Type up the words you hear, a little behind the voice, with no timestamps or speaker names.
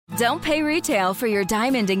Don't pay retail for your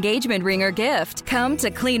diamond engagement ring or gift. Come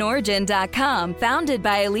to CleanOrigin.com. Founded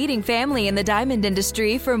by a leading family in the diamond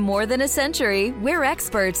industry for more than a century, we're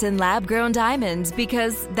experts in lab-grown diamonds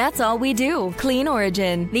because that's all we do. Clean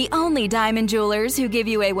Origin, the only diamond jewelers who give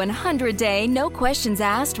you a 100-day, no questions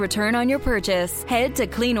asked return on your purchase. Head to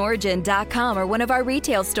CleanOrigin.com or one of our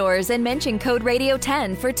retail stores and mention code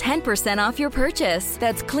Radio10 for 10% off your purchase.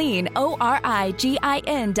 That's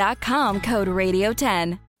CleanOrigin.com, code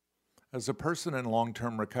Radio10. As a person in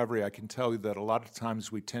long-term recovery, I can tell you that a lot of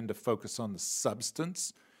times we tend to focus on the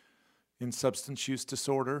substance in substance use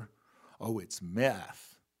disorder. Oh, it's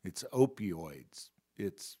meth, it's opioids,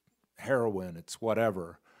 it's heroin, it's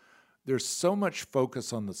whatever. There's so much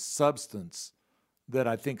focus on the substance that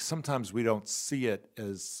I think sometimes we don't see it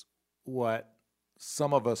as what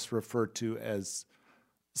some of us refer to as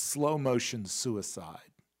slow motion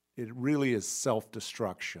suicide. It really is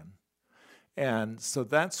self-destruction. And so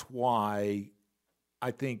that's why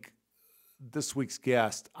I think this week's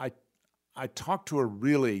guest, I talked to her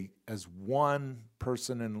really as one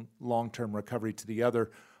person in long-term recovery to the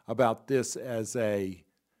other about this as a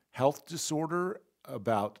health disorder,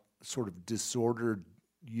 about sort of disordered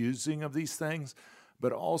using of these things,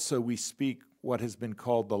 but also we speak what has been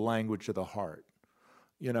called the language of the heart.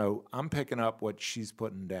 You know, I'm picking up what she's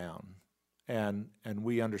putting down, and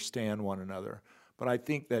we understand one another. But I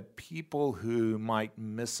think that people who might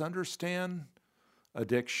misunderstand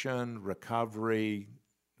addiction, recovery,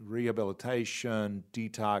 rehabilitation,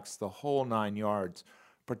 detox, the whole 9 yards,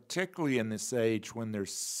 particularly in this age when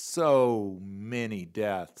there's so many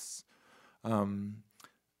deaths from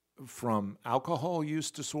alcohol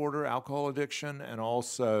use disorder, alcohol addiction, and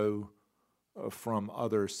also from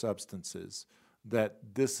other substances, that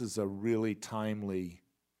this is a really timely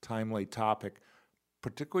topic,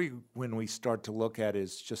 particularly when we start to look at it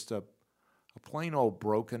as just a plain old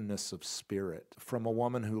brokenness of spirit from a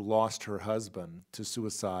woman who lost her husband to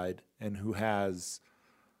suicide and who has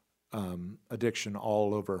addiction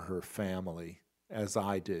all over her family, as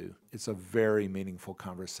I do. It's a very meaningful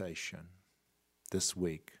conversation this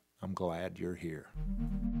week. I'm glad you're here.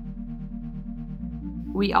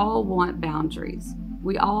 We all want boundaries.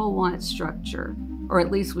 We all want structure, or at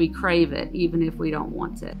least we crave it, even if we don't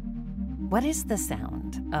want it. What is the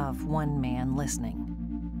sound of one man listening?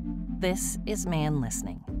 This is Man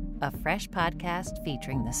Listening, a fresh podcast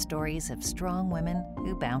featuring the stories of strong women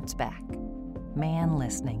who bounce back. Man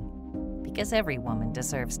Listening, because every woman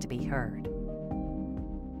deserves to be heard.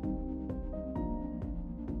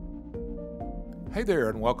 Hey there,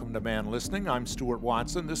 and welcome to Man Listening. I'm Stuart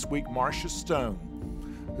Watson. This week, Marcia Stone,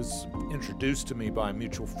 who's introduced to me by a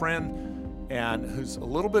mutual friend and who's a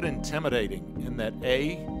little bit intimidating in that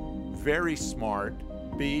A, very smart,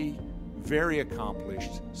 B, very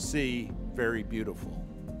accomplished, C, very beautiful.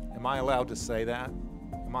 Am I allowed to say that?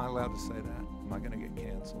 Am I allowed to say that? Am I going to get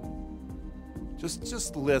canceled?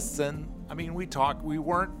 Just listen. I mean, we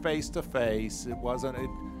weren't face to face. It wasn't,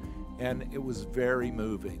 and it was very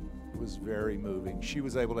moving. It was very moving. She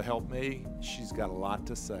was able to help me. She's got a lot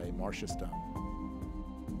to say. Marcia Stone.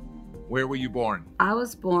 Where were you born? I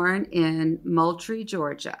was born in Moultrie,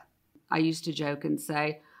 Georgia. I used to joke and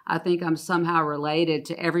say, I think I'm somehow related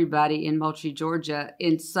to everybody in Moultrie, Georgia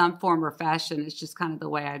in some form or fashion. It's just kind of the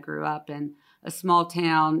way I grew up in a small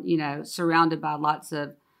town, you know, surrounded by lots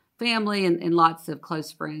of family and lots of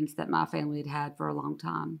close friends that my family had for a long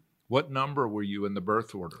time. What number were you in the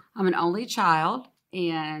birth order? I'm an only child,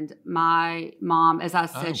 and my mom, as I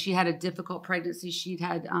said, she had a difficult pregnancy. She'd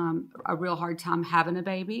had a real hard time having a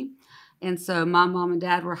baby. And so my mom and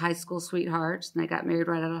dad were high school sweethearts, and they got married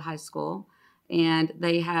right out of high school. And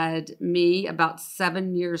they had me about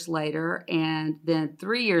 7 years later, and then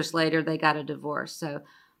 3 years later, they got a divorce. So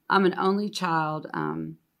I'm an only child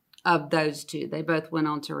of those two. They both went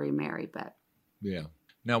on to remarry, but. Yeah.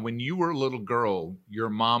 Now, when you were a little girl, your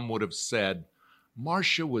mom would have said,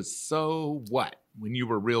 Marcia was so what when you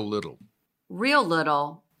were real little? Real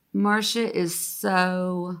little. Marcia is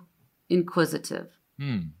so inquisitive.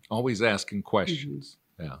 Always asking questions.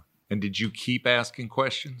 Mm-hmm. Yeah. And did you keep asking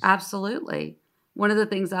questions? Absolutely. One of the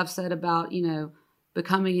things I've said about, you know,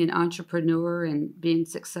 becoming an entrepreneur and being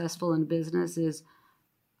successful in business is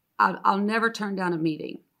I'll never turn down a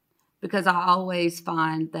meeting, because I always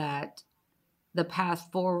find that the path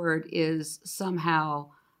forward is somehow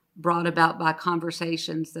brought about by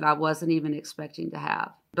conversations that I wasn't even expecting to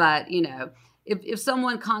have. But, you know, if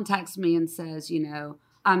someone contacts me and says, you know,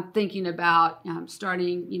 I'm thinking about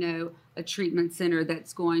starting, you know, a treatment center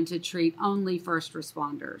that's going to treat only first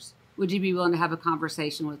responders, would you be willing to have a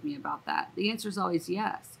conversation with me about that? The answer is always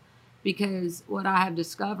yes, because what I have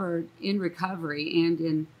discovered in recovery and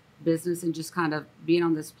in business and just kind of being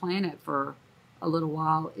on this planet for a little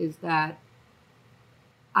while is that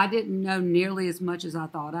I didn't know nearly as much as I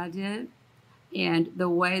thought I did. And the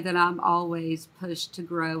way that I'm always pushed to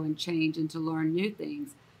grow and change and to learn new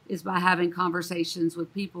things is by having conversations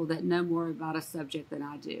with people that know more about a subject than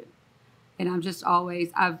I do. And I'm just always,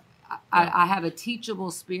 I have a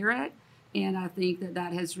teachable spirit, and I think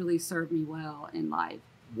that has really served me well in life.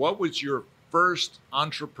 What was your first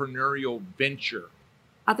entrepreneurial venture?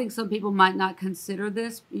 I think some people might not consider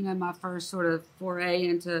this, my first sort of foray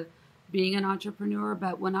into being an entrepreneur.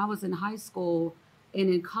 But when I was in high school and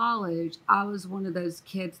in college, I was one of those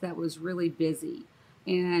kids that was really busy.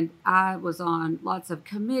 And I was on lots of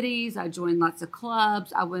committees. I joined lots of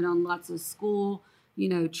clubs. I went on lots of school,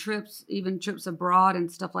 trips, even trips abroad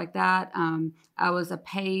and stuff like that. I was a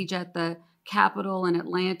page at the Capitol in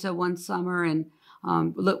Atlanta one summer and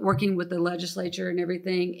working with the legislature and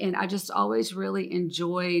everything. And I just always really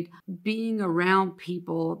enjoyed being around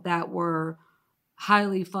people that were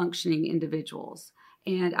highly functioning individuals.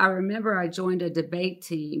 And I remember I joined a debate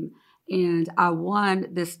team and I won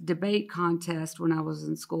this debate contest when I was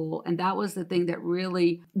in school. And that was the thing that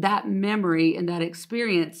really, that memory and that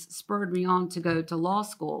experience spurred me on to go to law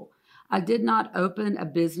school. I did not open a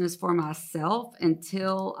business for myself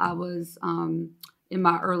until I was in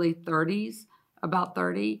my early 30s, about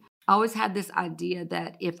 30. I always had this idea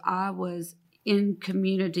that if I was in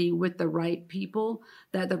community with the right people,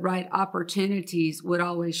 that the right opportunities would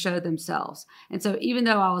always show themselves. And so even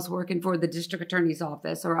though I was working for the district attorney's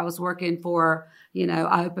office, or I was working for,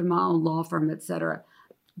 I opened my own law firm, et cetera,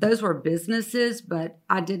 those were businesses, but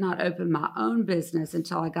I did not open my own business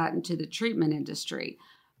until I got into the treatment industry.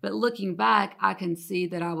 But looking back, I can see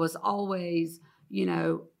that I was always,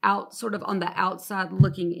 out sort of on the outside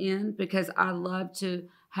looking in, because I love to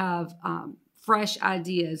have fresh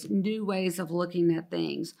ideas, new ways of looking at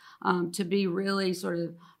things, to be really sort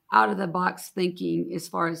of out of the box thinking as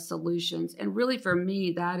far as solutions. And really for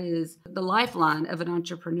me, that is the lifeline of an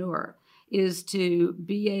entrepreneur, is to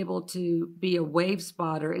be able to be a wave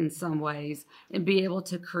spotter in some ways and be able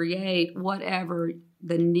to create whatever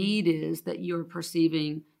the need is that you're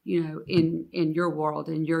perceiving, in your world,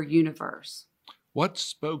 in your universe. What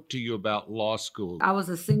spoke to you about law school? I was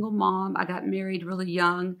a single mom. I got married really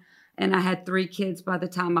young, and I had 3 kids by the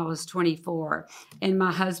time I was 24. And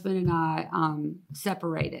my husband and I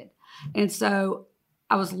separated. And so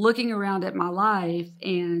I was looking around at my life,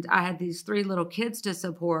 and I had these 3 little kids to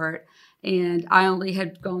support. And I only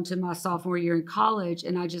had gone to my sophomore year in college,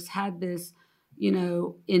 and I just had this,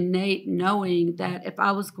 innate knowing that if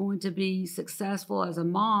I was going to be successful as a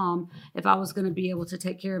mom, if I was going to be able to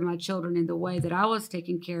take care of my children in the way that I was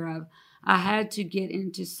taken care of, I had to get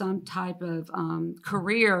into some type of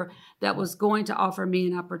career that was going to offer me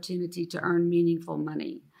an opportunity to earn meaningful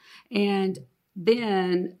money. And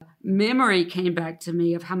then memory came back to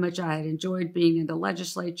me of how much I had enjoyed being in the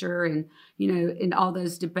legislature and, in all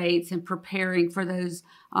those debates and preparing for those,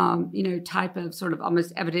 type of sort of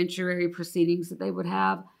almost evidentiary proceedings that they would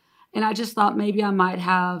have. And I just thought maybe I might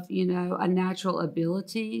have, a natural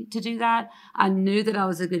ability to do that. I knew that I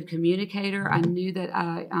was a good communicator. I knew that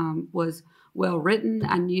I was well written.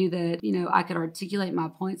 I knew that, I could articulate my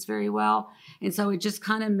points very well. And so it just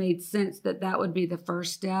kind of made sense that that would be the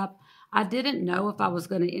first step. I didn't know if I was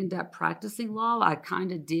going to end up practicing law. I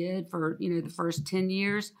kind of did for, the first 10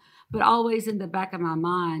 years. But always in the back of my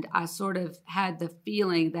mind, I sort of had the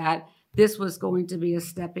feeling that this was going to be a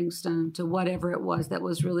stepping stone to whatever it was that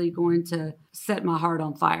was really going to set my heart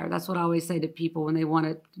on fire. That's what I always say to people when they want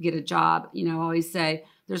to get a job. I always say,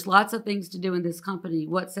 there's lots of things to do in this company.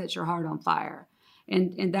 What sets your heart on fire?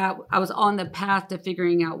 And that I was on the path to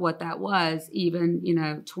figuring out what that was even,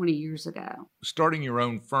 20 years ago. Starting your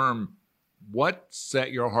own firm, what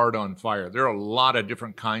set your heart on fire? There are a lot of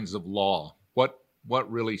different kinds of law.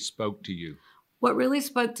 What really spoke to you? What really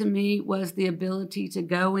spoke to me was the ability to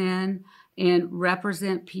go in and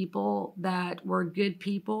represent people that were good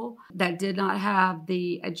people, that did not have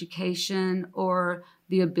the education or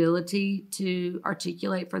the ability to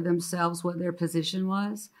articulate for themselves what their position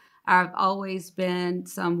was. I've always been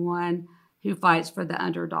someone who fights for the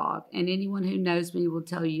underdog. And anyone who knows me will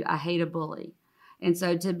tell you I hate a bully. And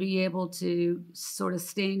so to be able to sort of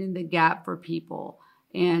stand in the gap for people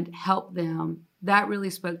and help them, that really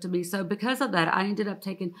spoke to me. So because of that, I ended up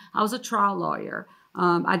I was a trial lawyer.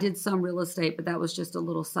 I did some real estate, but that was just a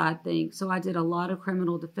little side thing. So I did a lot of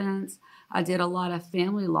criminal defense. I did a lot of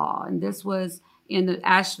family law. And this was in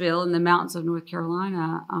Asheville in the mountains of North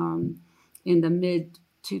Carolina in the mid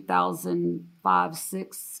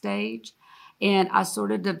 2005-06 stage. And I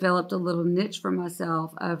sort of developed a little niche for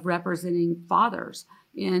myself of representing fathers,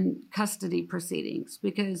 in custody proceedings,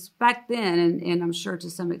 because back then, and I'm sure to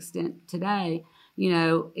some extent today,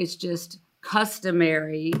 it's just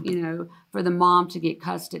customary, for the mom to get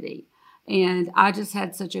custody. And I just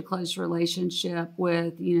had such a close relationship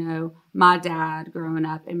with, my dad growing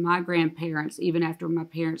up and my grandparents, even after my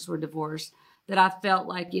parents were divorced, that I felt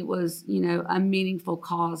like it was, a meaningful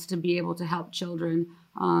cause to be able to help children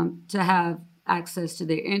to have access to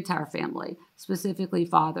their entire family, specifically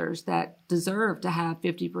fathers that deserve to have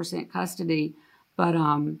 50% custody, but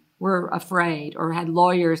were afraid or had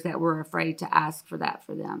lawyers that were afraid to ask for that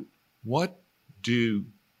for them. What do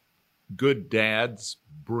good dads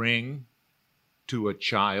bring to a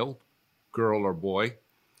child, girl or boy?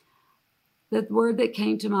 The word that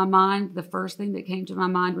came to my mind, the first thing that came to my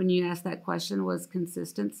mind when you asked that question was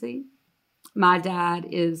consistency. My dad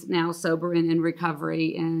is now sober and in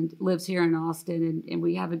recovery and lives here in Austin, and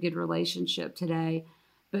we have a good relationship today.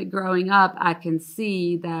 But growing up, I can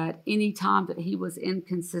see that any time that he was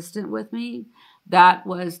inconsistent with me, that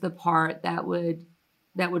was the part that would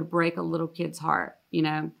break a little kid's heart.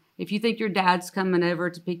 If you think your dad's coming over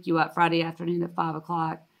to pick you up Friday afternoon at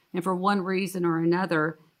 5:00, and for one reason or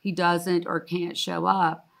another, he doesn't or can't show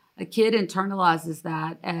up, a kid internalizes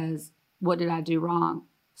that as, what did I do wrong?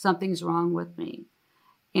 Something's wrong with me.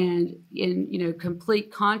 And in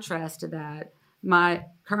complete contrast to that, my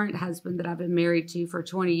current husband that I've been married to for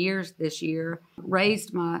 20 years this year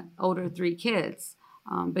raised my older 3 kids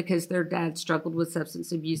because their dad struggled with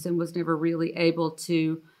substance abuse and was never really able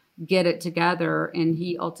to get it together. And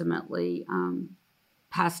he ultimately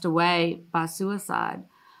passed away by suicide.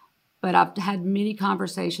 But I've had many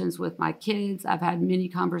conversations with my kids. I've had many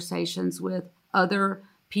conversations with other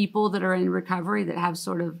people that are in recovery that have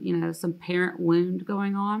sort of, some parent wound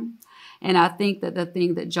going on. And I think that the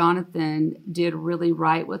thing that Jonathan did really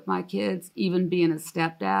right with my kids, even being a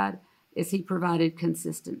stepdad, is he provided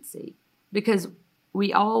consistency. Because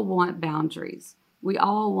we all want boundaries. We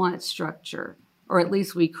all want structure, or at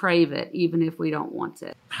least we crave it, even if we don't want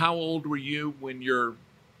it. How old were you when your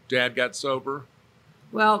dad got sober?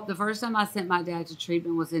 Well, the first time I sent my dad to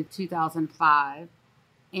treatment was in 2005,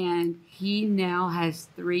 and he now has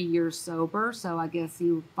 3 years sober, so I guess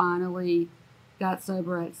he finally got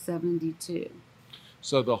sober at 72.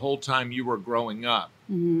 So the whole time you were growing up,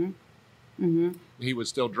 he was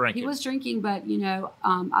still drinking? He was drinking, but,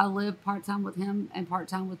 I lived part-time with him and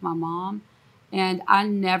part-time with my mom, and I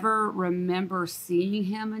never remember seeing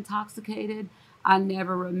him intoxicated. I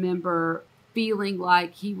never remember feeling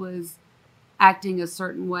like he was acting a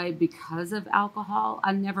certain way because of alcohol.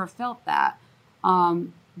 I never felt that.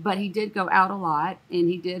 But he did go out a lot, and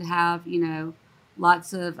he did have,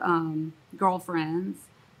 lots of girlfriends,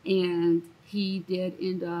 and he did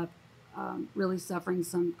end up really suffering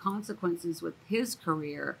some consequences with his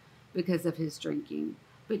career because of his drinking.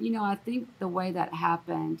 But, I think the way that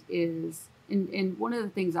happened is, and one of the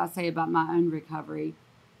things I say about my own recovery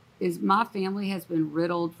is my family has been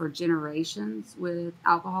riddled for generations with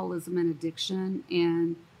alcoholism and addiction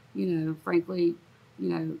and, frankly,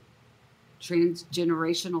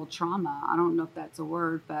 transgenerational trauma. I don't know if that's a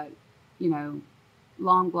word, but,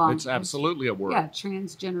 long. It's absolutely a word. Yeah,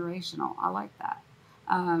 transgenerational. I like that.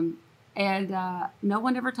 And no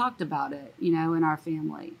one ever talked about it, in our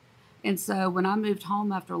family. And so when I moved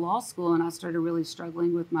home after law school and I started really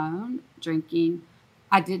struggling with my own drinking,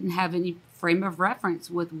 I didn't have any frame of reference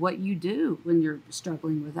with what you do when you're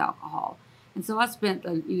struggling with alcohol. And so I spent,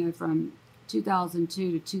 from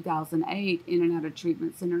 2002 to 2008 in and out of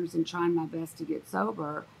treatment centers and trying my best to get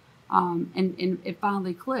sober. And it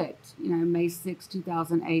finally clicked. May 6,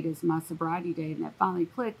 2008 is my sobriety date, and it finally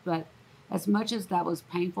clicked. But as much as that was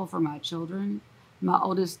painful for my children, my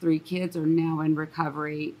oldest 3 kids are now in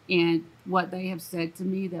recovery. And what they have said to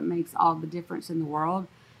me that makes all the difference in the world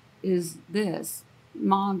is this: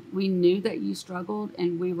 Mom, we knew that you struggled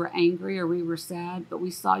and we were angry or we were sad, but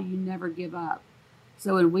we saw you never give up.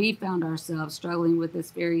 So when we found ourselves struggling with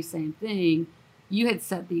this very same thing, you had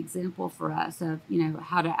set the example for us of,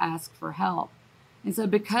 how to ask for help. And so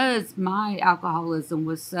because my alcoholism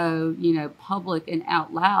was so, public and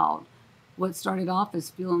out loud, what started off as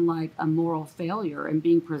feeling like a moral failure and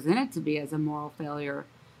being presented to be as a moral failure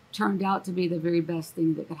turned out to be the very best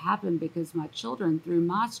thing that could happen, because my children, through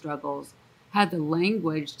my struggles, had the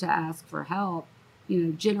language to ask for help,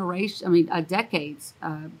 decades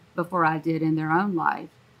before I did in their own life.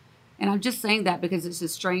 And I'm just saying that because it's a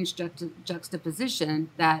strange juxtaposition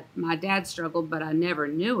that my dad struggled, but I never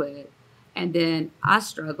knew it. And then I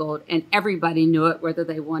struggled and everybody knew it, whether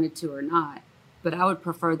they wanted to or not. But I would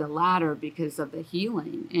prefer the latter because of the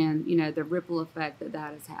healing and, you know, the ripple effect that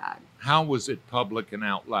that has had. How was it public and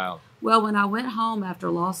out loud? Well, when I went home after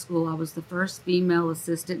law school, I was the first female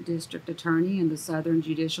assistant district attorney in the Southern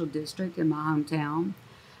Judicial District in my hometown.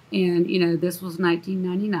 And, you know, this was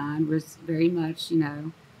 1999, was very much, you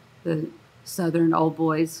know, the Southern old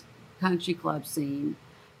boys country club scene.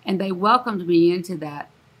 And they welcomed me into that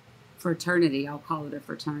fraternity. I'll call it a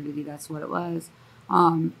fraternity. That's what it was.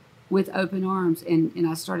 With open arms. And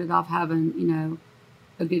I started off having, you know,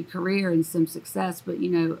 a good career and some success. But, you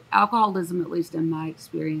know, alcoholism, at least in my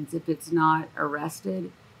experience, if it's not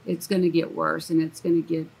arrested, it's going to get worse and it's going to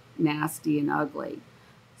get nasty and ugly.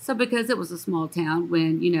 So because it was a small town,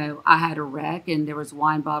 when, you know, I had a wreck and there was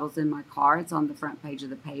wine bottles in my car, it's on the front page of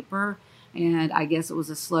the paper. And I guess it was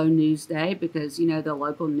a slow news day because, you know, the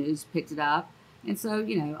local news picked it up. And so,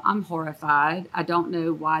 you know, I'm horrified. I don't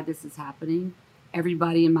know why this is happening.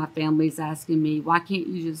 Everybody in my family is asking me, why can't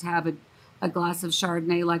you just have a glass of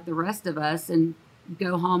Chardonnay like the rest of us and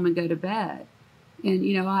go home and go to bed? And,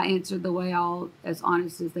 you know, I answered the way all as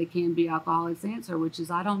honest as they can be alcoholics answer, which is,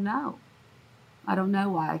 I don't know. I don't know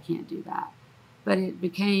why I can't do that. But it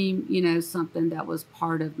became, you know, something that was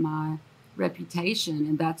part of my reputation.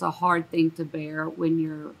 And that's a hard thing to bear when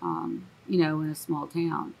you're, you know, in a small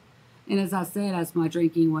town. And as I said, as my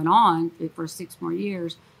drinking went on for 6 more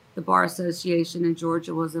years, the Bar Association in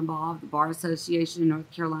Georgia was involved. The Bar Association in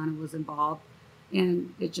North Carolina was involved.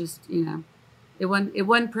 And it just, you know, it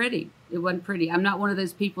wasn't pretty. It wasn't pretty. I'm not one of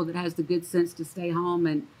those people that has the good sense to stay home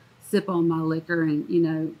and sip on my liquor and, you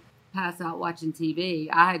know, pass out watching TV.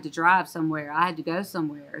 I had to drive somewhere. I had to go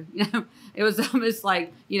somewhere. You know, it was almost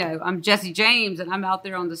like, you know, I'm Jesse James and I'm out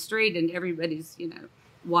there on the street and everybody's, you know,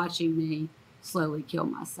 watching me slowly kill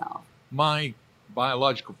myself. My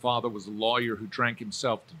biological father was a lawyer who drank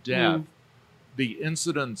himself to death. The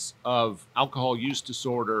incidence of alcohol use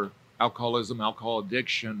disorder, alcoholism, alcohol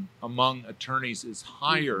addiction among attorneys is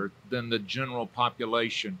higher than the general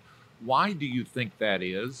population. Why do you think that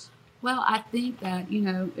is? Well, I think that, you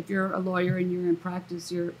know, if you're a lawyer and you're in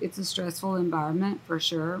practice, it's a stressful environment for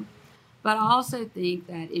sure. But I also think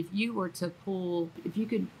that if you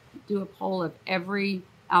could do a poll of every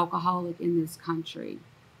alcoholic in this country,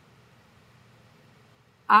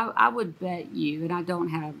 I would bet you, and I don't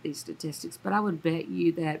have these statistics, but I would bet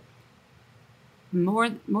you that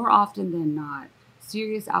more often than not,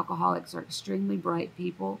 serious alcoholics are extremely bright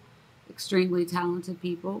people, extremely talented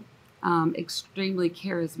people, extremely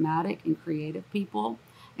charismatic and creative people.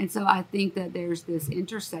 And so I think that there's this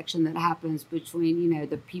intersection that happens between, you know,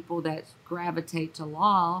 the people that gravitate to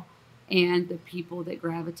law and the people that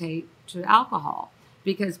gravitate to alcohol,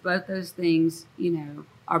 because both those things, you know,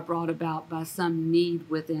 are brought about by some need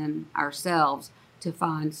within ourselves to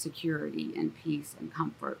find security and peace and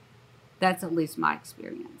comfort. That's at least my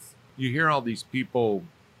experience. You hear all these people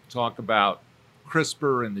talk about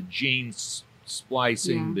CRISPR and the gene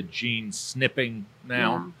splicing, the gene snipping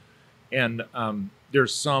now. And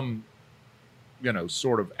there's some, you know,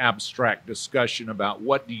 sort of abstract discussion about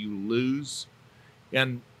what do you lose.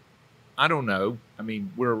 And I don't know. I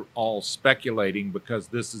mean, we're all speculating because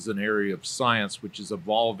this is an area of science which is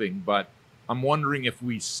evolving, but I'm wondering if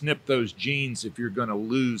we snip those genes, if you're going to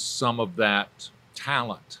lose some of that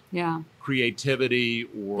talent, creativity,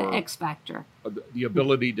 or the X factor, the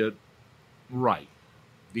ability to write,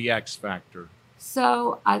 the X factor.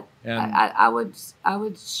 So I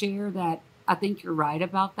would share that I think you're right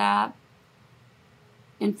about that.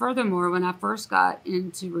 And furthermore, when I first got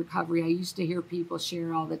into recovery, I used to hear people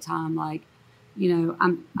share all the time, like, you know,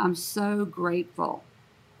 I'm so grateful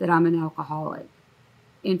that I'm an alcoholic.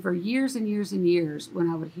 And for years and years and years, when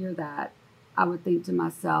I would hear that, I would think to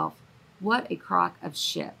myself, what a crock of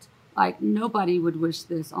shit. Like, nobody would wish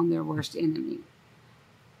this on their worst enemy.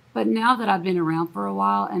 But now that I've been around for a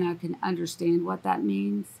while and I can understand what that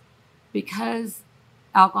means, because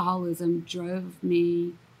alcoholism drove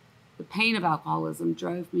me, the pain of alcoholism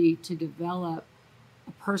drove me to develop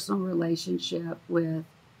a personal relationship with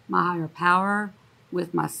my higher power,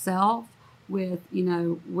 with myself, with, you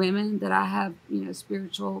know, women that I have, you know,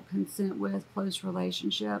 spiritual consent with, close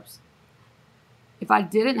relationships. If I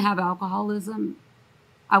didn't have alcoholism,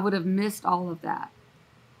 I would have missed all of that.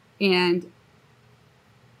 And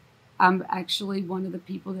I'm actually one of the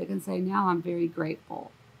people that can say now I'm very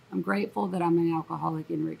grateful. I'm grateful that I'm an alcoholic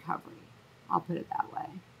in recovery. I'll put it that way.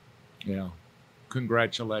 Yeah.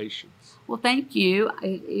 Congratulations. Well, thank you.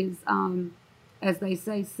 It is, as they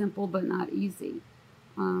say, simple but not easy.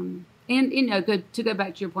 And, you know, to go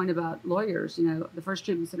back to your point about lawyers, you know, the first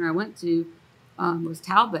treatment center I went to was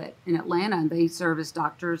Talbot in Atlanta, and they service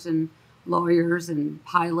doctors and lawyers and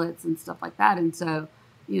pilots and stuff like that. And so,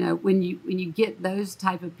 when you get those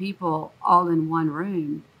type of people all in one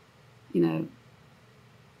room, you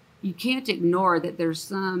can't ignore that there's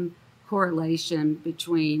some correlation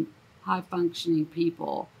between high functioning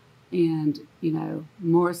people and,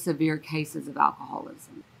 more severe cases of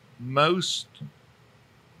alcoholism. Most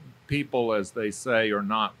people, as they say, are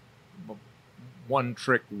not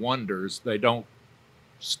one-trick wonders. They don't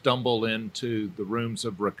stumble into the rooms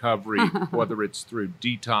of recovery, whether it's through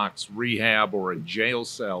detox, rehab, or a jail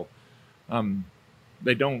cell.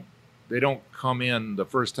 They don't come in the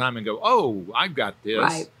first time and go, "Oh, I've got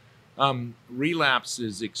this." Right. Relapse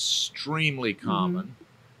is extremely common.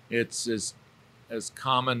 Mm-hmm. It's as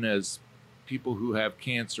common as people who have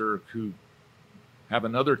cancer who have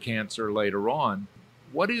another cancer later on.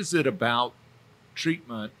 What is it about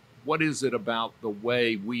treatment? What is it about the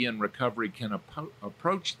way we in recovery can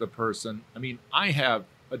approach the person? I mean, I have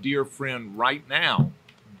a dear friend right now,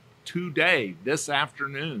 today, this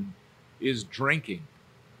afternoon, is drinking.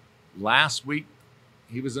 Last week,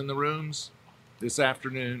 he was in the rooms. This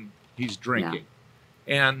afternoon, he's drinking.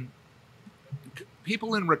 Yeah. And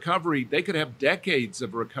people in recovery, they could have decades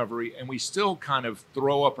of recovery, and we still kind of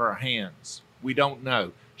throw up our hands. We don't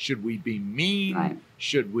know. Should we be mean? Right.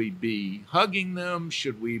 Should we be hugging them?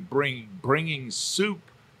 Should we bringing soup?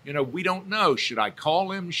 We don't know. Should I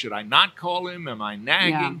call him? Should I not call him? Am I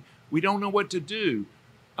nagging? Yeah. We don't know what to do.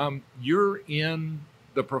 You're in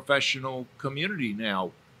the professional community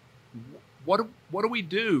now. What do we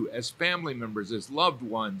do as family members, as loved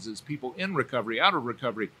ones, as people in recovery, out of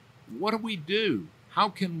recovery? What do we do? How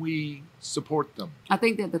can we support them? I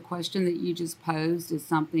think that the question that you just posed is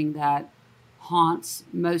something that haunts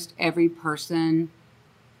most every person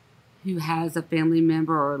who has a family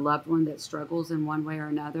member or a loved one that struggles in one way or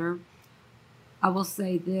another. I will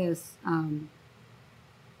say this, I've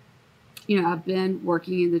been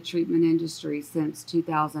working in the treatment industry since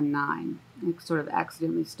 2009. I sort of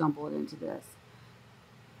accidentally stumbled into this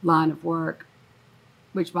line of work,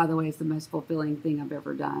 which, by the way, is the most fulfilling thing I've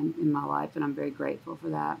ever done in my life, and I'm very grateful for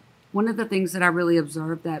that. One of the things that I really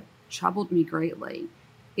observed that troubled me greatly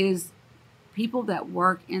is people that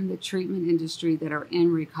work in the treatment industry that are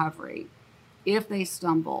in recovery, if they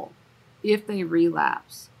stumble, if they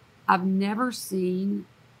relapse, I've never seen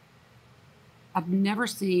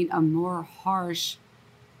a more harsh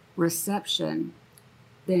reception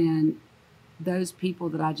than those people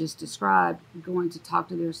that I just described going to talk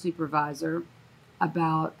to their supervisor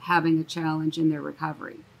about having a challenge in their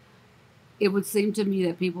recovery. It would seem to me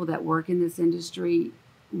that people that work in this industry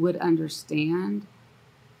would understand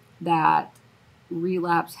that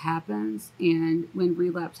relapse happens, and when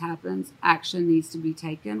relapse happens, action needs to be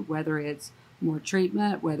taken, whether it's more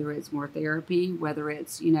treatment, whether it's more therapy, whether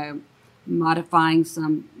it's, modifying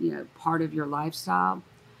some, part of your lifestyle.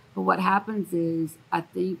 But what happens is, I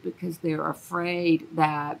think because they're afraid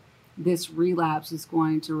that this relapse is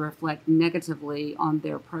going to reflect negatively on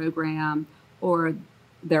their program or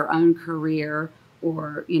their own career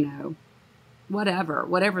or,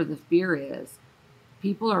 whatever the fear is,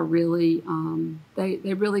 people are really,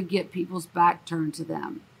 they really get people's back turned to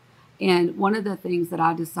them. And one of the things that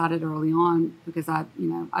I decided early on, because I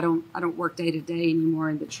don't work day to day anymore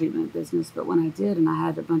in the treatment business, but when I did and I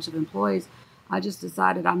had a bunch of employees, I just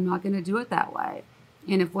decided I'm not going to do it that way.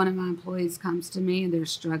 And if one of my employees comes to me and they're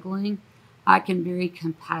struggling, I can very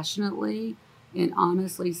compassionately and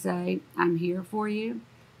honestly say, I'm here for you.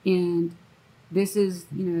 And this is,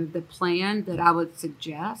 the plan that I would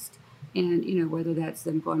suggest. And, whether that's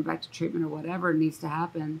them going back to treatment or whatever needs to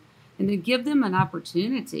happen. And then give them an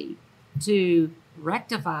opportunity to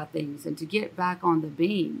rectify things and to get back on the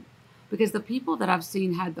beam. Because the people that I've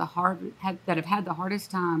seen that have had the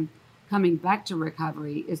hardest time coming back to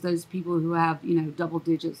recovery is those people who have,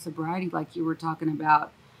 double-digit sobriety like you were talking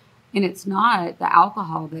about. And it's not the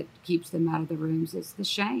alcohol that keeps them out of the rooms, it's the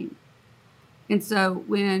shame. And so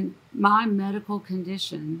when my medical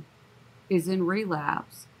condition is in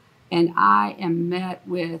relapse and I am met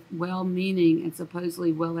with well-meaning and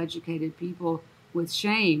supposedly well-educated people with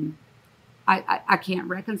shame, I can't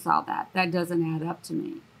reconcile that. That doesn't add up to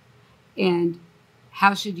me. And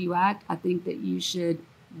how should you act? I think that you should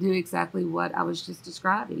do exactly what I was just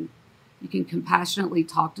describing. You can compassionately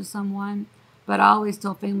talk to someone, but I always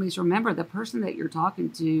tell families, remember, the person that you're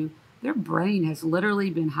talking to, their brain has literally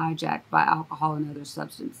been hijacked by alcohol and other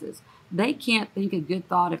substances. They can't think a good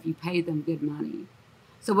thought if you pay them good money.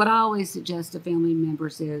 So what I always suggest to family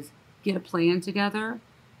members is get a plan together,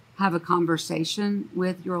 have a conversation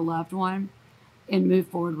with your loved one, and move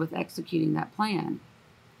forward with executing that plan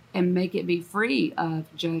and make it be free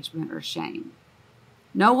of judgment or shame.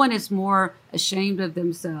 No one is more ashamed of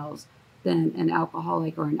themselves than an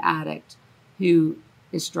alcoholic or an addict who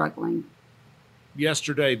is struggling.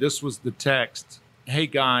 Yesterday, this was the text. Hey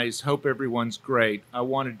guys, hope everyone's great. I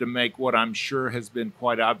wanted to make what I'm sure has been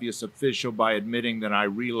quite obvious official by admitting that I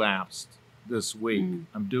relapsed this week.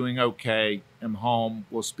 I'm doing okay. I'm home.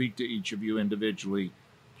 We'll speak to each of you individually.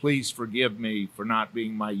 Please forgive me for not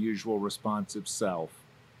being my usual responsive self,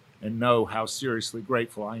 and know how seriously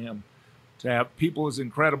grateful I am to have people as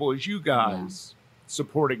incredible as you guys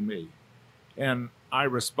supporting me. And I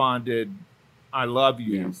responded, I love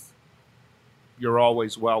you. Yes. You're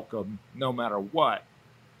always welcome, no matter what.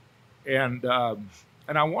 And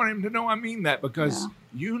I want him to know I mean that, because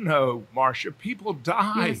you know, Marcia, people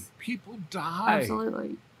die. Yes. People die.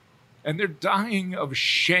 Absolutely. And they're dying of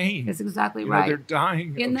shame. That's exactly You right. know, they're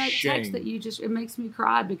dying in of that shame. text that it makes me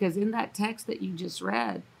cry, because in that text that you just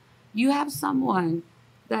read, you have someone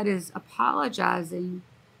that is apologizing.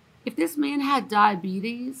 If this man had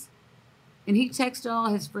diabetes and he texted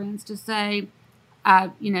all his friends to say,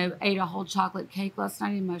 I, ate a whole chocolate cake last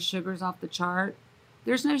night and my sugar's off the chart,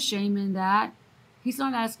 there's no shame in that. He's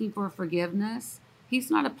not asking for forgiveness. He's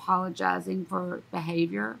not apologizing for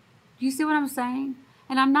behavior. Do you see what I'm saying?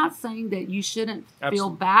 And I'm not saying that you shouldn't feel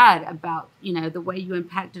bad about, the way you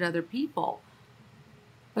impacted other people.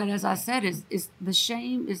 But as I said, is the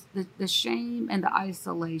shame and the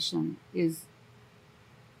isolation is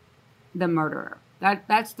the murderer.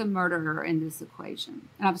 That's the murderer in this equation.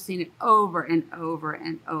 And I've seen it over and over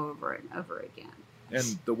and over and over again.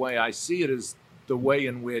 And the way I see it is the way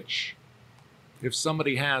in which, if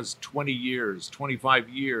somebody has 20 years, 25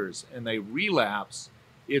 years, and they relapse,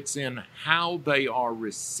 it's in how they are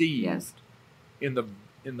received in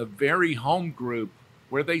the very home group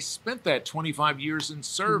where they spent that 25 years in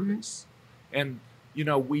service. And,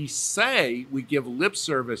 we say we give lip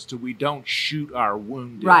service to we don't shoot our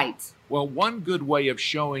wounded. Right. Well, one good way of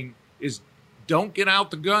showing is don't get out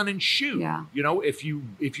the gun and shoot. Yeah. If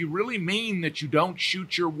you really mean that you don't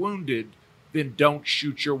shoot your wounded, then don't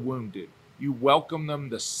shoot your wounded. You welcome them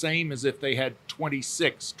the same as if they had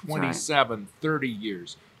 26, 27, 30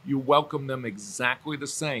 years. You welcome them exactly the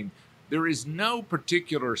same. There is no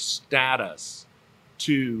particular status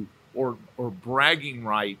to or bragging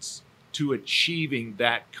rights to achieving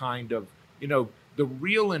that kind of, the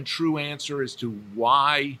real and true answer as to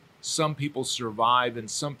why some people survive and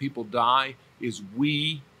some people die is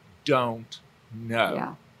we don't know.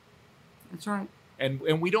 Yeah, that's right. And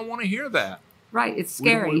we don't want to hear that. Right, it's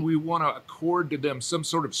scary. We want to accord to them some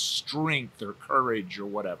sort of strength or courage or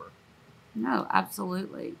whatever. No,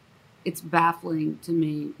 absolutely. It's baffling to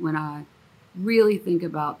me when I really think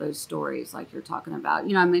about those stories like you're talking about.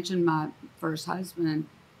 I mentioned my first husband,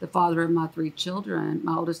 the father of my 3 children,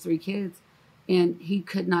 my oldest 3 kids, and he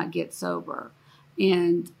could not get sober.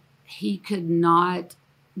 And he could not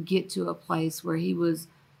get to a place where he was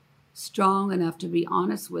strong enough to be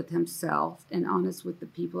honest with himself and honest with the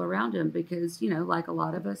people around him, because, like a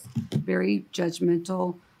lot of us, very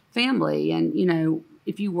judgmental family. And,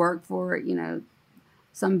 if you work for,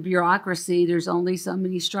 some bureaucracy, there's only so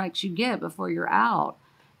many strikes you get before you're out.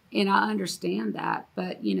 And I understand that.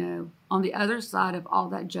 But, on the other side of all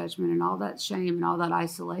that judgment and all that shame and all that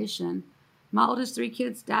isolation, my oldest 3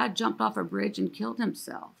 kids' dad jumped off a bridge and killed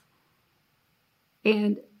himself.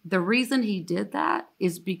 And the reason he did that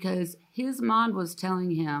is because his mind was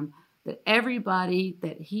telling him that everybody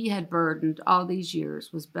that he had burdened all these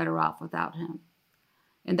years was better off without him.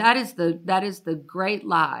 And that is the great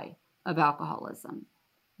lie of alcoholism.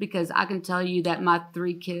 Because I can tell you that my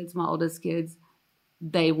 3 kids, my oldest kids,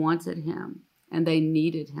 they wanted him and they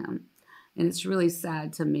needed him. And it's really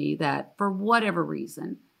sad to me that for whatever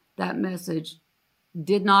reason, that message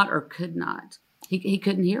did not or could not. He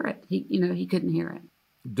couldn't hear it. He couldn't hear it.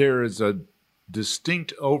 There is a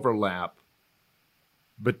distinct overlap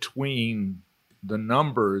between the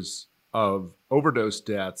numbers of overdose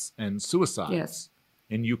deaths and suicides. Yes.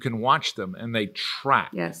 And you can watch them, and they track.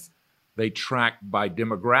 Yes. They track by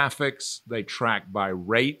demographics, they track by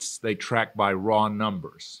rates, they track by raw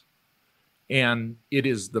numbers. And it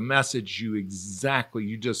is the message you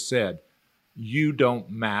just said, you don't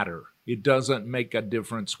matter. It doesn't make a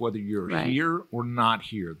difference whether you're here or not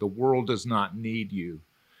here. The world does not need you.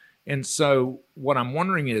 And so what I'm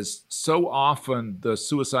wondering is, so often the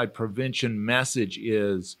suicide prevention message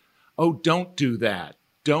is, oh, don't do that.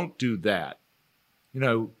 Don't do that.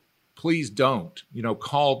 Please don't,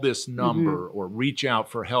 call this number or reach out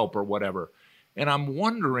for help or whatever. And I'm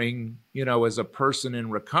wondering, as a person in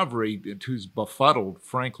recovery who's befuddled,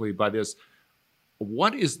 frankly, by this,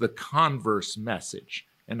 what is the converse message?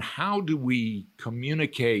 And how do we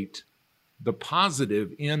communicate the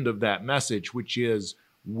positive end of that message, which is,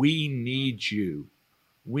 we need you.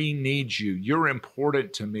 We need you. You're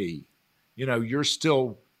important to me. You know, you're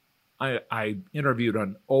still, I interviewed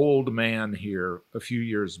an old man here a few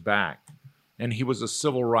years back, and he was a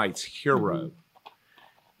civil rights hero. Mm-hmm.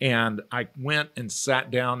 And I went and sat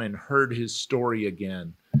down and heard his story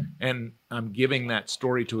again. And I'm giving that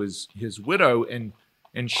story to his widow,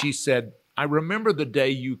 and she said, I remember the day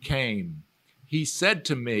you came. He said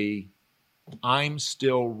to me, I'm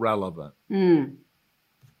still relevant. Mm.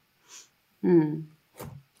 Mm.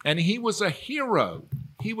 And he was a hero.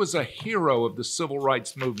 He was a hero of the civil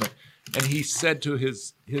rights movement. And he said to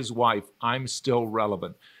his wife, I'm still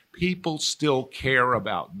relevant. People still care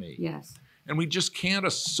about me. Yes. And we just can't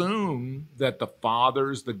assume that the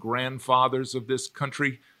fathers, the grandfathers of this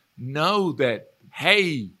country know that,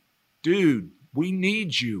 hey, dude, we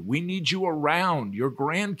need you. We need you around. Your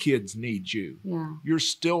grandkids need you. Yeah. You're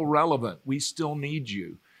still relevant. We still need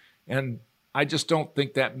you. And I just don't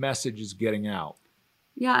think that message is getting out.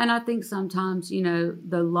 Yeah, and I think sometimes, you know,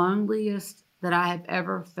 the loneliest that I have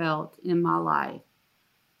ever felt in my life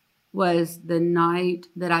was the night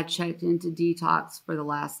that I checked into detox for the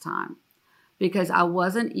last time. Because I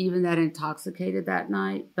wasn't even that intoxicated that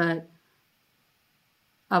night, but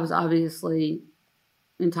I was obviously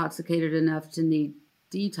intoxicated enough to need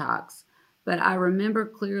detox. But I remember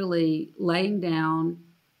clearly laying down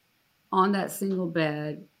on that single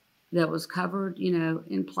bed that was covered, you know,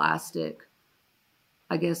 in plastic.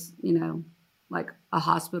 I guess, you know, like a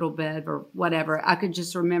hospital bed or whatever. I could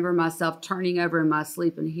just remember myself turning over in my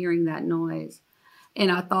sleep and hearing that noise.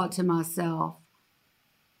 And I thought to myself,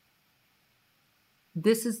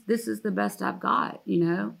 this is the best I've got, you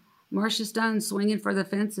know. Marcia Stone swinging for the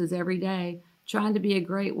fences every day, trying to be a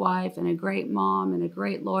great wife and a great mom and a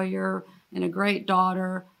great lawyer and a great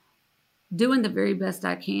daughter, doing the very best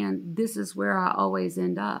I can. This is where I always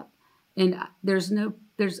end up. And I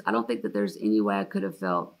don't think that there's any way I could have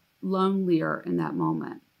felt lonelier in that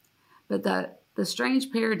moment. But the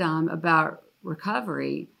strange paradigm about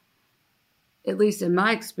recovery, at least in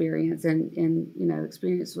my experience and you know,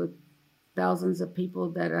 experience with thousands of people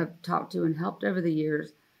that I've talked to and helped over the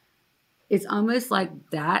years, it's almost like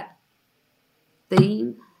that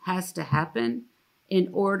thing has to happen in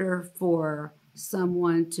order for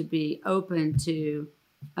someone to be open to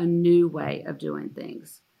a new way of doing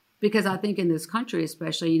things. Because I think in this country,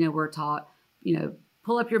 especially, you know, we're taught, you know,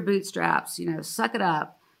 pull up your bootstraps, you know, suck it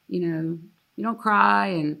up, you know, you don't cry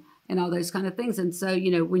and all those kind of things. And so,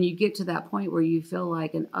 you know, when you get to that point where you feel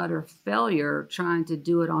like an utter failure trying to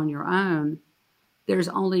do it on your own, there's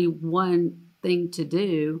only one thing to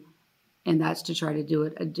do, and that's to try to do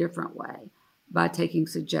it a different way by taking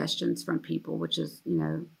suggestions from people, which is, you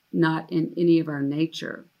know, not in any of our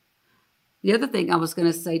nature. The other thing I was going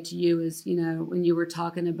to say to you is, you know, when you were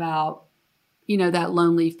talking about, you know, that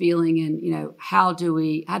lonely feeling and, you know, how do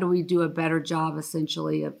we do a better job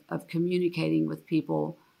essentially of communicating with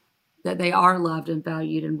people that they are loved and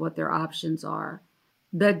valued and what their options are.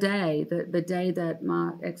 The day that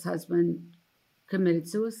my ex-husband committed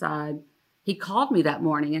suicide, he called me that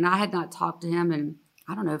morning, and I had not talked to him in,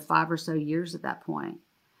 I don't know, 5 or so years at that point.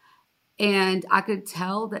 And I could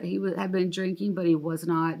tell that he had been drinking, but he was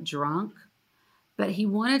not drunk. But he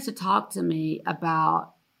wanted to talk to me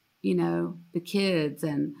about, you know, the kids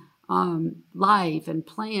and life and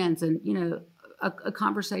plans and, you know, a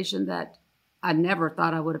conversation that I never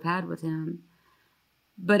thought I would have had with him.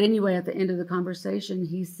 But anyway, at the end of the conversation,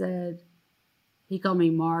 he called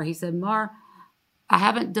me Mar. He said, Mar, I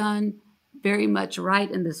haven't done very much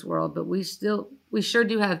right in this world, but we sure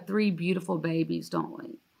do have 3 beautiful babies, don't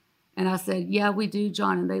we? And I said, yeah, we do,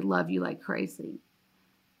 John, and they love you like crazy.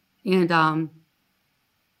 And,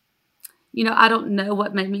 you know, I don't know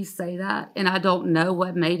what made me say that, and I don't know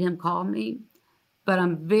what made him call me, but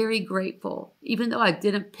I'm very grateful, even though I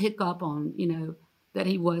didn't pick up on, you know, that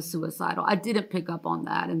he was suicidal. I didn't pick up on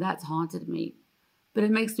that, and that's haunted me. But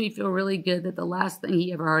it makes me feel really good that the last thing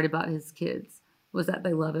he ever heard about his kids was that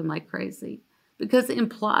they love him like crazy. Because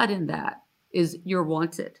implied in that is you're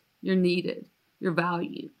wanted, you're needed, you're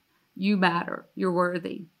valued, you matter, you're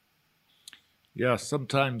worthy. Yeah,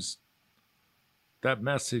 sometimes that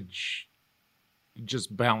message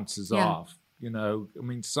just bounces off. You know, I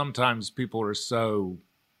mean, sometimes people are so,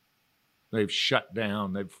 they've shut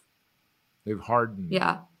down, they've hardened.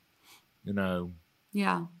 Yeah. You know.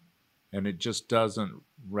 Yeah. And it just doesn't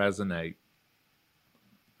resonate.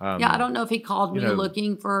 Yeah, I don't know if he called me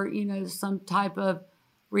looking for, you know, some type of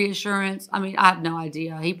reassurance. I mean, I have no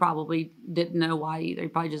idea. He probably didn't know why either. He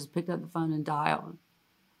probably just picked up the phone and dialed.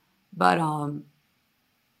 But I'm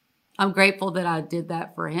grateful that I did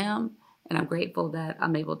that for him. And I'm grateful that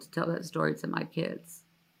I'm able to tell that story to my kids.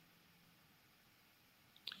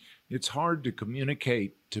 It's hard to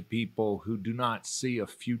communicate to people who do not see a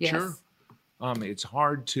future. Yes. It's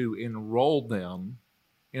hard to enroll them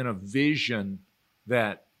in a vision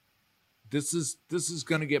that this is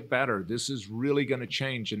going to get better. This is really going to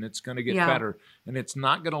change, and it's going to get better. And it's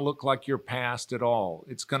not going to look like your past at all.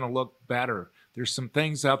 It's going to look better. There's some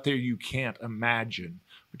things out there you can't imagine,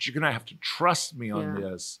 but you're going to have to trust me on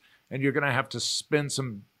this, and you're going to have to spend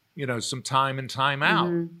some time and time out.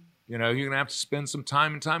 Mm-hmm. You're going to have to spend some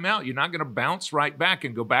time and time out. You're not going to bounce right back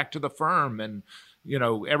and go back to the firm and,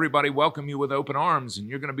 everybody welcome you with open arms and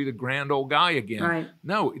you're going to be the grand old guy again. Right.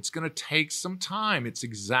 No, it's going to take some time. It's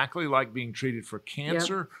exactly like being treated for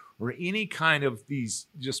cancer or any kind of these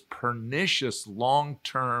just pernicious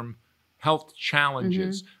long-term health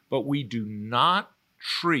challenges. Mm-hmm. But we do not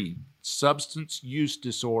treat substance use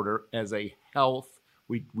disorder as a health.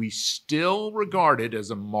 We still regard it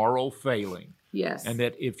as a moral failing. Yes. And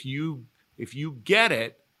that if you get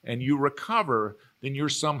it and you recover, then you're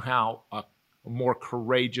somehow a more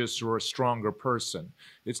courageous or a stronger person.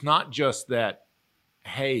 It's not just that,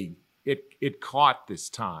 hey, it caught this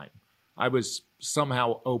time. I was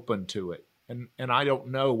somehow open to it. And I don't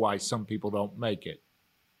know why some people don't make it.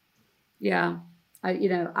 Yeah. I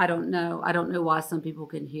don't know. I don't know why some people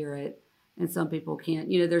can hear it and some people can't.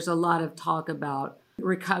 There's a lot of talk about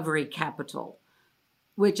recovery capital,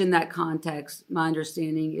 which in that context, my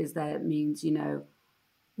understanding is that it means,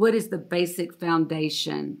 what is the basic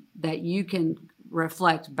foundation that you can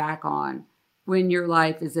reflect back on when your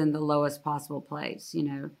life is in the lowest possible place?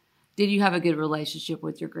 Did you have a good relationship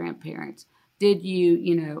with your grandparents? Did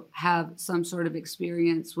you, have some sort of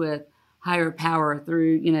experience with higher power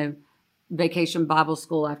through, vacation Bible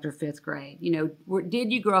school after 5th grade?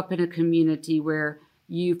 Did you grow up in a community where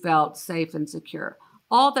you felt safe and secure?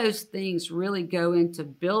 All those things really go into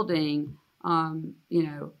building,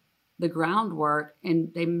 the groundwork,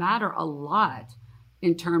 and they matter a lot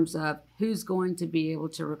in terms of who's going to be able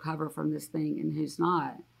to recover from this thing and who's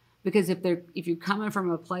not. Because if you're coming from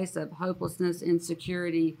a place of hopelessness,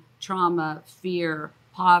 insecurity, trauma, fear,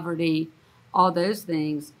 poverty, all those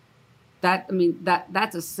things,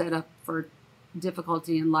 that's a setup for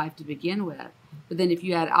difficulty in life to begin with. But then if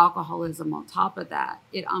you add alcoholism on top of that,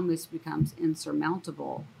 it almost becomes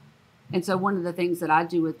insurmountable. And so one of the things that I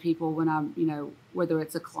do with people when I'm, whether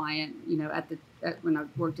it's a client, when I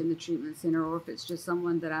worked in the treatment center, or if it's just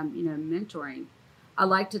someone that I'm, mentoring, I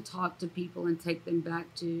like to talk to people and take them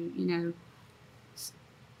back to,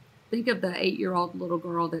 think of the 8-year-old little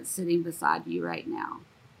girl that's sitting beside you right now,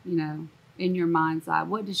 in your mind's eye.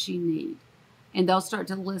 What does she need? And they'll start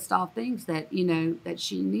to list off things that, that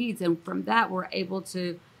she needs. And from that, we're able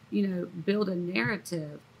to, build a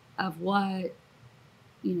narrative of what,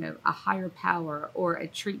 a higher power or a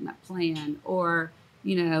treatment plan or,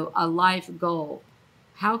 a life goal.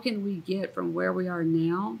 How can we get from where we are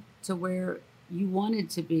now to where you wanted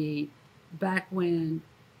to be back when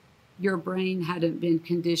your brain hadn't been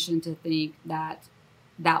conditioned to think that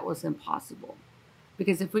that was impossible?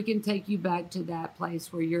 Because if we can take you back to that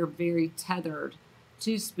place where you're very tethered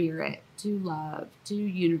to spirit, to love, to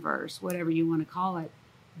universe, whatever you want to call it,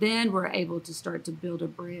 then we're able to start to build a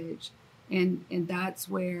bridge. And that's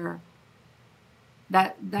where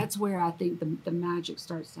I think the magic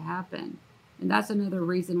starts to happen. And that's another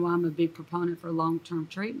reason why I'm a big proponent for long-term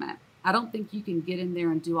treatment. I don't think you can get in there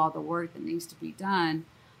and do all the work that needs to be done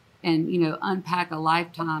and, unpack a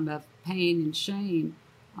lifetime of pain and shame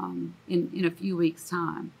in a few weeks'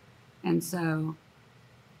 time. And so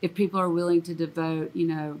if people are willing to devote,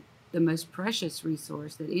 the most precious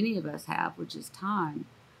resource that any of us have, which is time,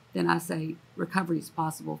 then I say recovery is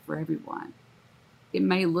possible for everyone. It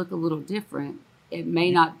may look a little different. It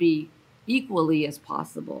may not be equally as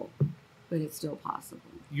possible, but it's still possible.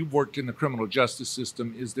 You've worked in the criminal justice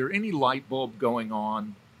system. Is there any light bulb going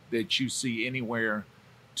on that you see anywhere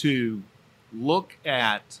to look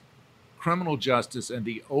at criminal justice and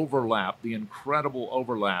the overlap, the incredible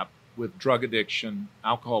overlap with drug addiction,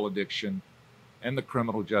 alcohol addiction, and the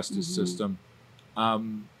criminal justice system?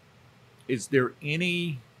 Is there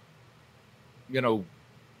any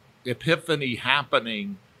epiphany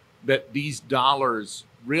happening that these dollars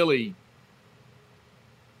really,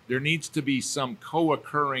 there needs to be some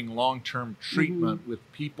co-occurring long-term treatment with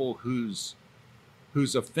people whose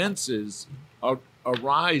offenses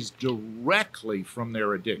arise directly from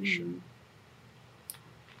their addiction?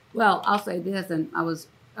 Well, I'll say this, and I was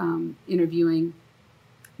interviewing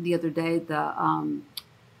the other day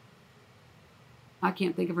I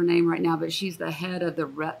can't think of her name right now, but she's the head of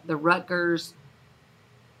the Rutgers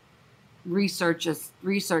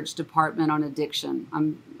research department on addiction.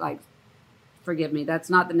 I'm like, forgive me, that's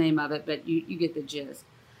not the name of it, but you get the gist.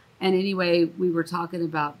 And anyway, we were talking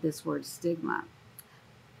about this word stigma.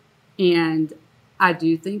 And I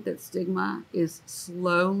do think that stigma is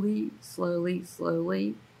slowly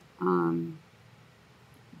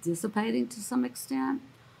dissipating to some extent.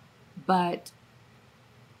 But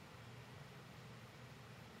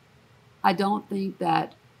I don't think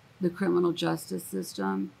that the criminal justice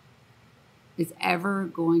system is ever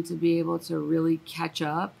going to be able to really catch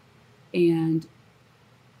up and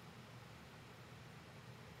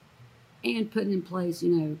put in place,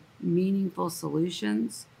 meaningful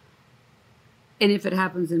solutions. And if it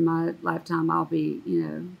happens in my lifetime, I'll be,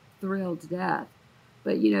 thrilled to death.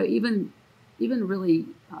 But, even really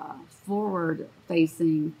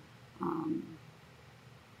forward-facing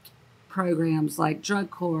programs like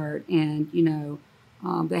drug court, and,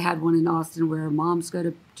 they had one in Austin where moms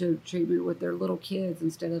go to treatment with their little kids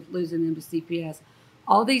instead of losing them to CPS.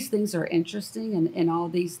 All these things are interesting, and all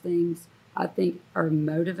these things, I think, are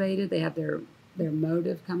motivated. They have their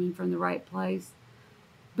motive coming from the right place.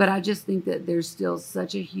 But I just think that there's still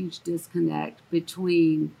such a huge disconnect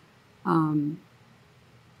between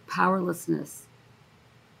powerlessness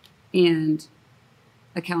and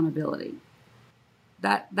accountability.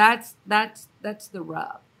 That's the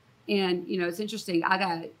rub. And, it's interesting. I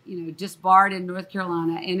got, disbarred in North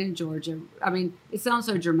Carolina and in Georgia. I mean, it sounds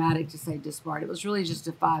so dramatic to say disbarred. It was really just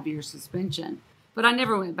a 5-year suspension. But I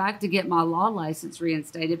never went back to get my law license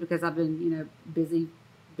reinstated because I've been, busy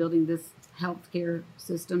building this healthcare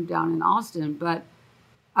system down in Austin. But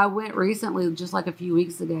I went recently, just like a few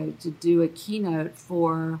weeks ago, to do a keynote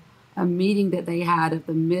for a meeting that they had of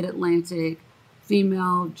the Mid-Atlantic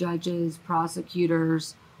female judges,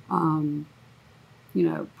 prosecutors,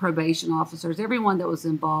 probation officers, everyone that was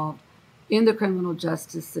involved in the criminal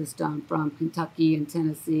justice system from Kentucky and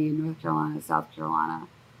Tennessee and North Carolina, South Carolina,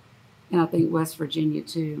 and I think West Virginia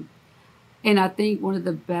too. And I think one of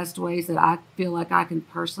the best ways that I feel like I can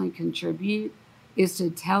personally contribute is to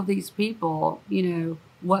tell these people,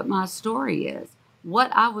 what my story is,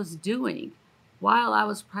 what I was doing while I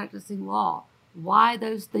was practicing law, why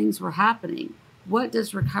those things were happening. What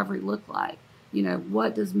does recovery look like?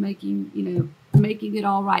 What does making it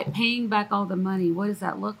all right, paying back all the money, what does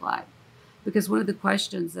that look like? Because one of the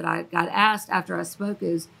questions that I got asked after I spoke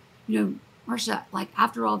is, Marsha, like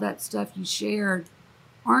after all that stuff you shared,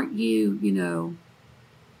 aren't you,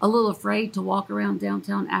 a little afraid to walk around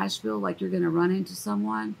downtown Asheville like you're going to run into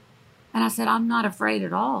someone? And I said, I'm not afraid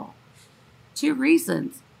at all. 2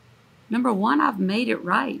 reasons. Number one, I've made it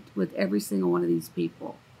right with every single one of these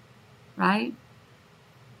people, right?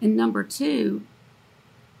 And number 2,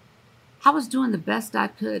 I was doing the best I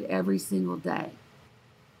could every single day.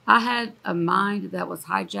 I had a mind that was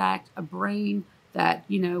hijacked, a brain that,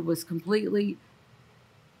 was completely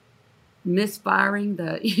misfiring,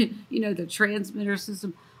 the transmitter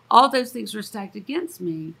system. All those things were stacked against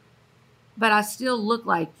me, but I still look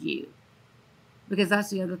like you. Because that's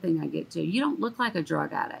the other thing I get to. You don't look like a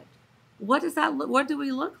drug addict. What do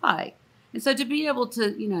we look like? And so to be able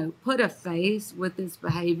to, put a face with this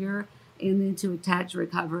behavior and then to attach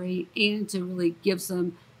recovery and to really give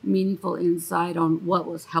some meaningful insight on what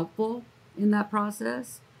was helpful in that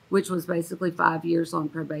process, which was basically 5 years on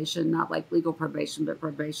probation, not like legal probation, but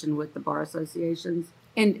probation with the bar associations.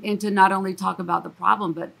 And to not only talk about the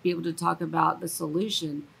problem, but be able to talk about the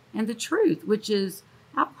solution and the truth, which is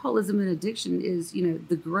alcoholism and addiction is,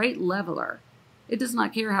 the great leveler. It does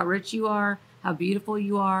not care how rich you are, how beautiful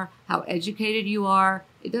you are, how educated you are.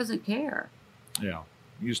 It doesn't care. Yeah.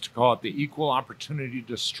 We used to call it the equal opportunity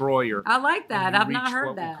destroyer. I like that. I've not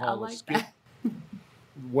heard that. I like that.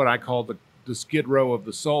 What I call the skid row of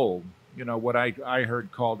the soul. What I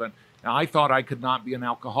heard called it. Now, I thought I could not be an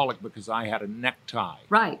alcoholic because I had a necktie.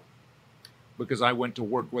 Right. Because I went to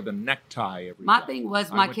work with a necktie every My day. thing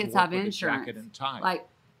was my kids have insurance. Jacket and tie. Like,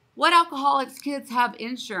 what alcoholics kids have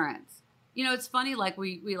insurance? It's funny, like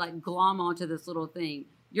we like glom onto this little thing.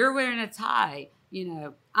 You're wearing a tie,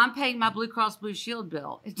 I'm paying my Blue Cross Blue Shield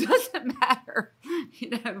bill. It doesn't matter.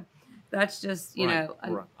 That's just, right.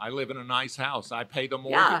 I live in a nice house. I pay the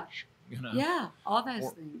mortgage. Yeah, all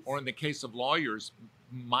those things. Or in the case of lawyers,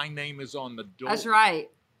 my name is on the door. That's right.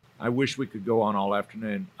 I wish we could go on all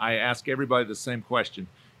afternoon. I ask everybody the same question.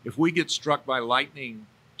 If we get struck by lightning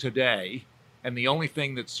today, and the only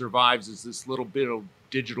thing that survives is this little bit of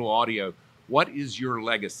digital audio, what is your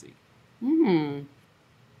legacy?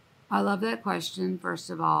 I love that question, first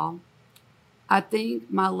of all. I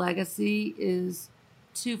think my legacy is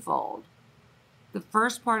twofold. The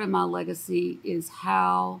first part of my legacy is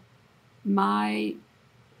how my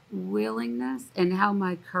willingness and how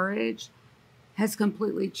my courage has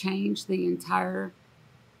completely changed the entire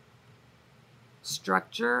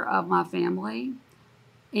structure of my family.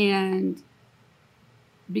 And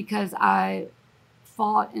because I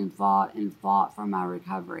fought and fought and fought for my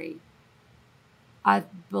recovery, I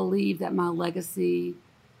believe that my legacy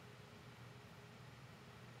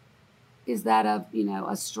is that of,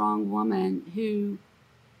 a strong woman who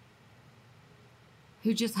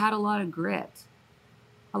just had a lot of grit.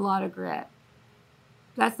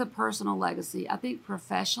 That's the personal legacy. I think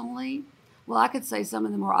professionally, well, I could say some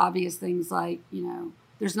of the more obvious things like,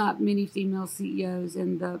 there's not many female CEOs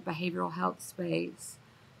in the behavioral health space.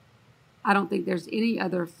 I don't think there's any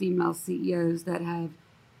other female CEOs that have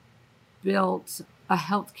built a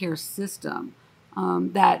healthcare system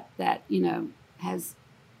that has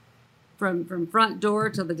from front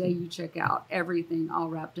door till the day you check out, everything all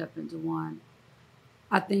wrapped up into one.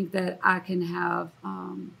 I think that I can have,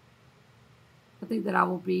 I think that I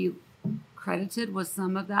will be credited with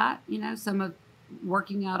some of that, some of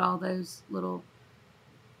working out all those little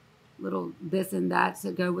this and that's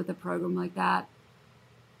that go with a program like that.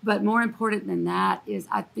 But more important than that is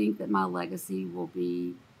I think that my legacy will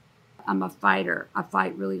be, I'm a fighter. I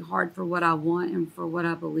fight really hard for what I want and for what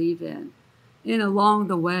I believe in. And along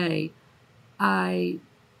the way, I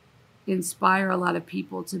inspire a lot of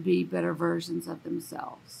people to be better versions of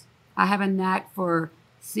themselves. I have a knack for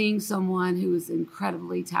seeing someone who is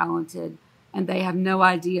incredibly talented and they have no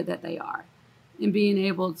idea that they are, and being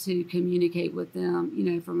able to communicate with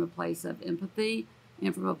them, from a place of empathy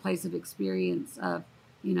and from a place of experience of,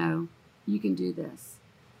 you can do this.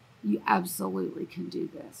 You absolutely can do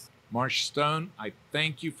this. Marsha Stone, I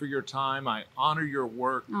thank you for your time. I honor your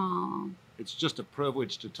work. Aww. It's just a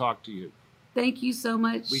privilege to talk to you. Thank you so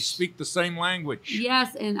much. We speak the same language.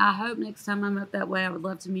 Yes, and I hope next time I'm up that way, I would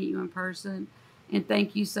love to meet you in person. And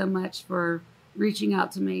thank you so much for reaching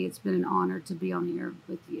out to me. It's been an honor to be on here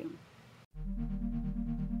with you.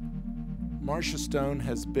 Marsha Stone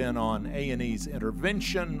has been on A&E's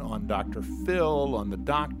Intervention, on Dr. Phil, on The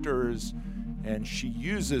Doctors, and she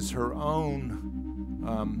uses her own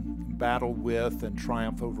battle with and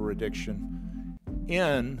triumph over addiction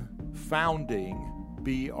in founding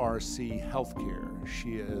BRC Healthcare.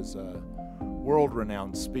 She is a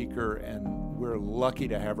world-renowned speaker, and we're lucky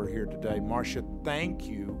to have her here today. Marsha, thank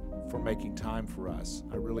you for making time for us.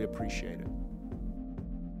 I really appreciate it.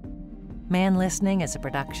 Man Listening is a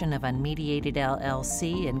production of Unmediated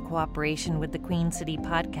LLC in cooperation with the Queen City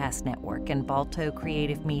Podcast Network and Balto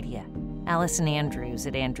Creative Media. Allison Andrews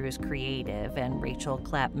at Andrews Creative and Rachel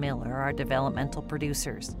Clapp-Miller are developmental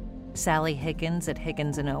producers. Sally Higgins at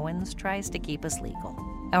Higgins & Owens tries to keep us legal.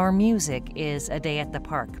 Our music is A Day at the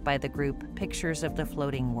Park by the group Pictures of the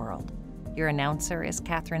Floating World. Your announcer is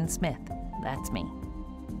Catherine Smith. That's me.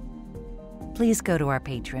 Please go to our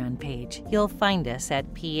Patreon page. You'll find us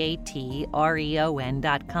at patreon.com.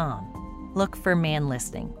 Look for Man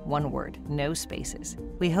Listening, one word, no spaces.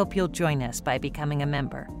 We hope you'll join us by becoming a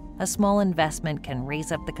member. A small investment can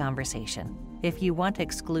raise up the conversation. If you want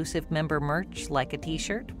exclusive member merch like a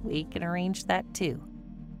t-shirt, we can arrange that too.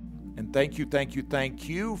 And thank you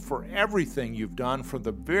for everything you've done from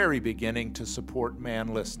the very beginning to support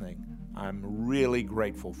Man Listening. I'm really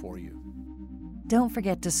grateful for you. Don't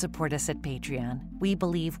forget to support us at Patreon. We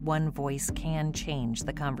believe one voice can change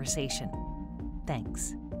the conversation.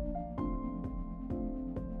 Thanks.